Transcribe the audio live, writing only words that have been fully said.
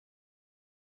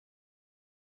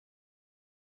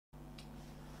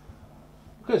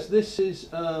Okay, so this is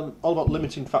all about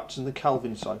limiting factors in the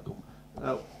Calvin cycle.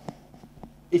 Now,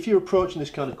 if you're approaching this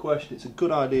kind of question, it's a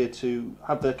good idea to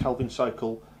have the Calvin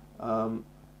cycle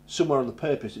somewhere on the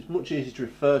paper. It's much easier to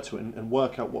refer to it and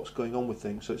work out what's going on with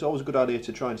things. So it's always a good idea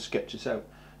to try and sketch this out.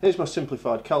 Here's my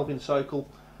simplified Calvin cycle.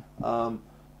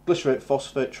 Glycerate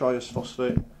phosphate, triose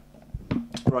phosphate,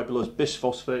 right below is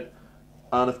bisphosphate,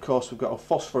 and of course we've got a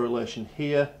phosphorylation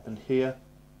here and here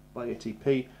by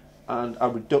ATP, and our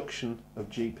reduction of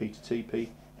GP to TP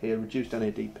here, reduced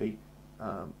NADP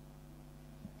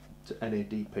to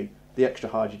NADP. The extra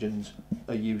hydrogens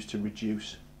are used to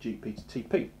reduce GP to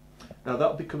TP. Now that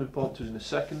will become important to us in a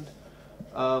second.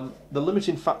 The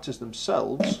limiting factors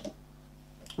themselves,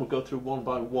 we'll go through one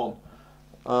by one.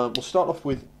 We'll start off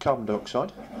with carbon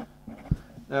dioxide.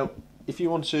 Now, if you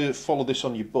want to follow this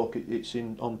on your book, it's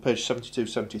on page 72,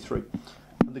 73.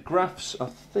 And the graphs, I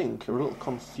think, are a little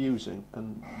confusing,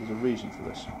 and there's a reason for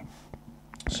this.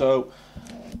 So,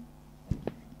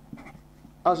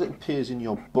 as it appears in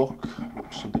your book,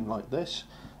 looks something like this.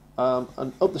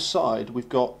 And up the side, we've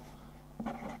got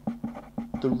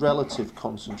the relative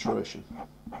concentration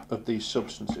of these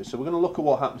substances. So we're going to look at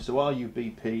what happens to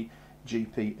RUBP,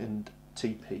 GP, and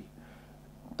TP.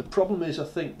 The problem is, I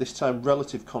think, this time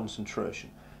relative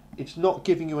concentration. It's not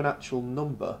giving you an actual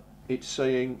number, it's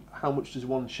saying how much does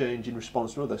one change in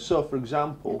response to another. So, for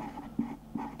example,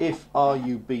 if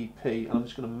RUBP, and I'm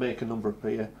just going to make a number up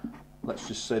here, let's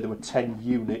just say there were 10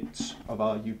 units of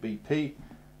RUBP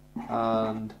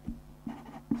and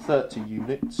 30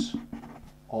 units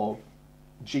of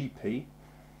GP.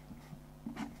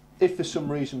 If for some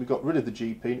reason we got rid of the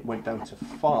GP and it went down to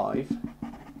 5,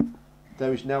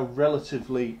 there is now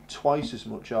relatively twice as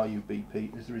much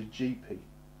RUBP as there is GP.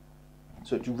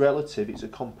 So it's relative, it's a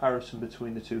comparison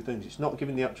between the two things. It's not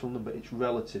giving the actual number, it's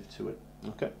relative to it.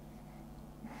 Okay.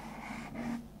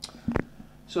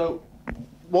 So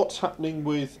what's happening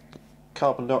with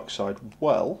carbon dioxide?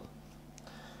 Well,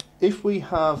 if we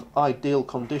have ideal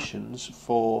conditions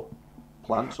for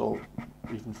plants, or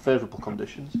even favourable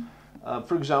conditions,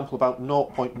 for example, about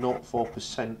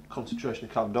 0.04% concentration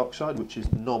of carbon dioxide, which is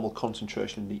the normal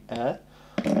concentration in the air,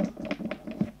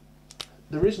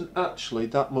 there isn't actually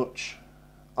that much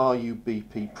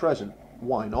RUBP present.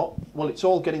 Why not? Well, it's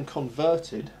all getting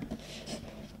converted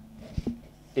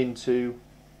into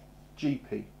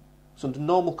GP. So under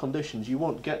normal conditions, you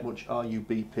won't get much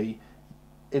RUBP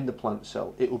in the plant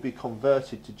cell. It will be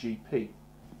converted to GP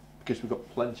because we've got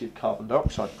plenty of carbon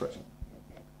dioxide present.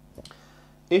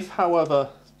 If,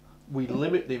 however, we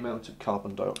limit the amount of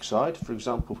carbon dioxide, for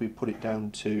example, if we put it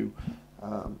down to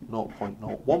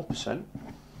 0.01%,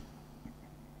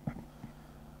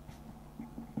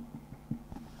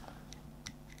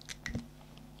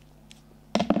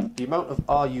 the amount of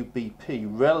RUBP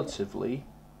relatively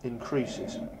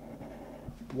increases.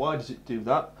 Why does it do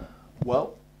that?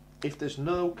 Well, if there's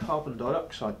no carbon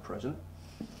dioxide present,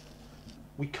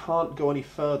 we can't go any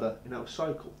further in our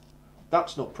cycle.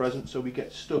 That's not present, so we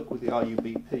get stuck with the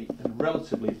RUBP, and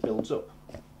relatively it builds up.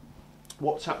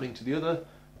 What's happening to the other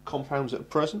compounds that are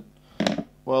present?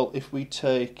 Well, if we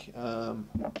take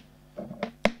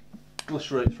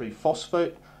glycerate 3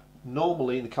 phosphate,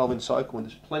 normally in the Calvin cycle, when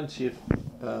there's plenty of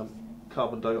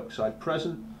carbon dioxide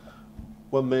present,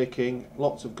 we're making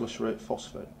lots of glycerate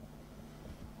phosphate.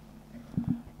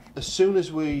 As soon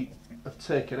as we have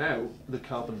taken out the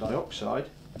carbon dioxide,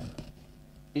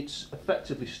 it's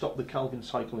effectively stopped the Calvin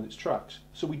cycle in its tracks,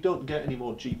 so we don't get any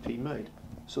more GP made.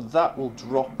 So that will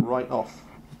drop right off.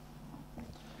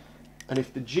 And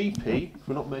if the GP, if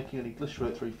we're not making any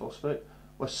glycerate 3 phosphate,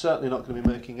 we're certainly not going to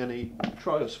be making any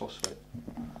triose phosphate.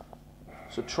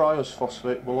 So triose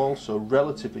phosphate will also,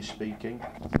 relatively speaking,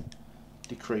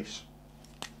 decrease.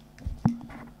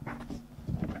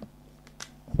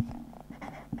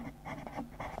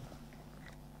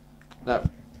 Now,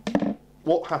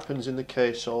 what happens in the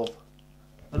case of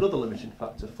another limiting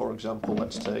factor? For example,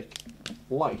 let's take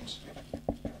light.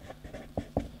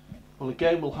 Well,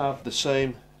 again, we'll have the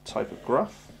same type of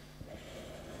graph.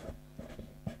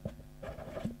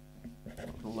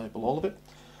 We'll label all of it.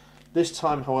 This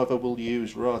time, however, we'll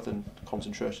use, rather than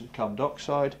concentration of carbon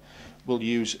dioxide, we'll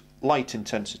use light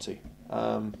intensity.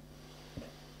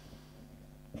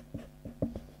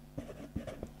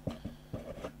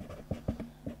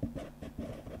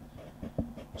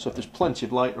 So if there's plenty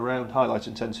of light around, high light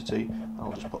intensity,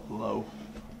 I'll just put low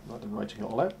rather than writing it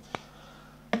all out.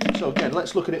 So again,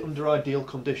 let's look at it under ideal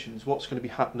conditions. What's going to be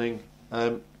happening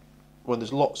when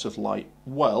there's lots of light?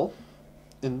 Well,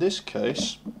 in this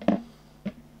case,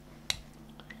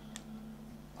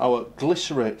 our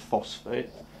glycerate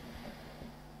phosphate,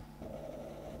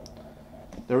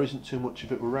 there isn't too much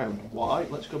of it around. Why?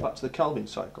 Let's go back to the Calvin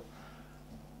cycle.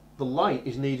 The light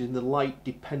is needed in the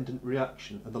light-dependent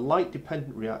reaction, and the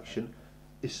light-dependent reaction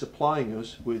is supplying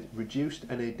us with reduced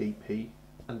NADP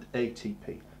and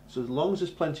ATP. So as long as there's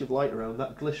plenty of light around,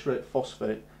 that glycerate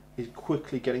phosphate is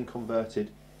quickly getting converted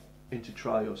into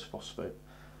triose phosphate.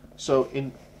 So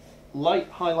in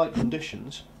high light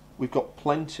conditions, we've got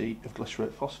plenty of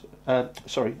glycerate phosphate.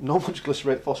 Not much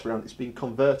glycerate phosphate around. It's being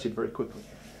converted very quickly.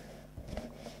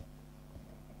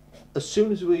 As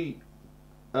soon as we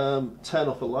turn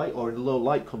off the light, or in low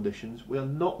light conditions, we are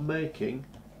not making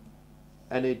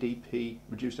NADP,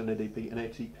 reduced NADP and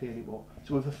ATP anymore.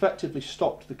 So we've effectively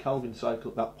stopped the Calvin cycle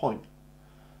at that point.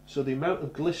 So the amount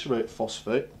of glycerate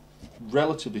phosphate,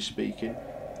 relatively speaking,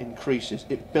 increases.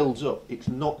 It builds up. It's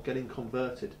not getting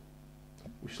converted.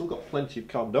 We've still got plenty of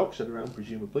carbon dioxide around,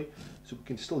 presumably, so we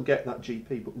can still get that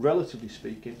GP, but relatively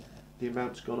speaking, the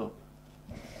amount's gone up.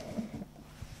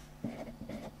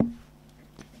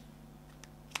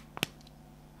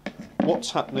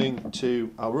 What's happening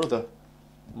to our other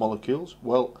molecules?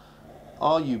 Well,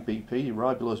 RUBP,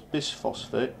 ribulose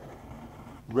bisphosphate,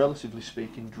 relatively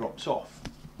speaking, drops off.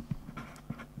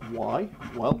 Why?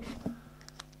 Well,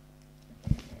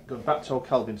 going back to our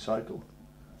Calvin cycle,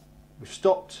 we've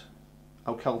stopped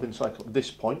our Calvin cycle at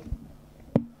this point,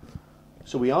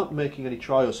 so we aren't making any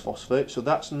triose phosphate, so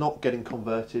that's not getting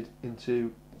converted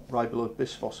into ribulose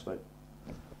bisphosphate.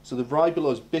 So the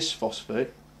ribulose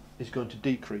bisphosphate is going to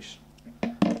decrease.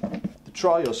 The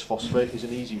triose phosphate is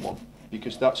an easy one,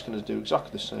 because that's going to do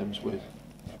exactly the same as with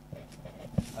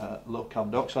low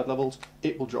carbon dioxide levels.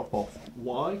 It will drop off.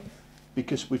 Why?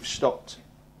 Because we've stopped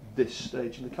this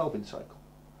stage in the Calvin cycle.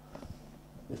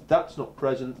 If that's not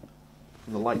present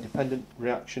from the light dependent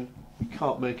reaction, we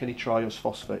can't make any triose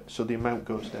phosphate, so the amount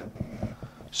goes down.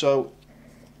 So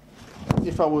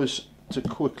if I was to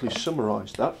quickly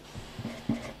summarise that,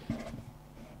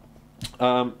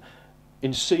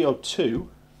 in CO2,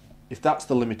 if that's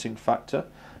the limiting factor,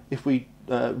 if we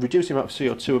reduce the amount of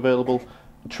CO2 available,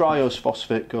 triose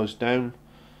phosphate goes down,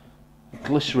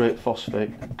 glycerate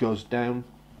phosphate goes down,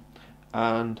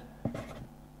 and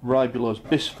ribulose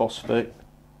bisphosphate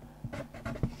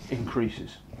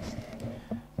increases.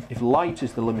 If light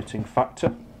is the limiting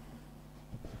factor,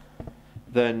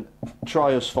 then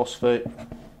triose phosphate,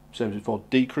 same as before,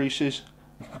 decreases,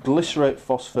 glycerate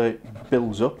phosphate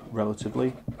builds up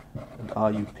relatively, and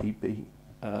RUPB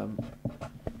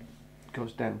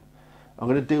goes down. I'm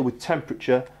going to deal with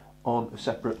temperature on a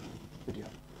separate video.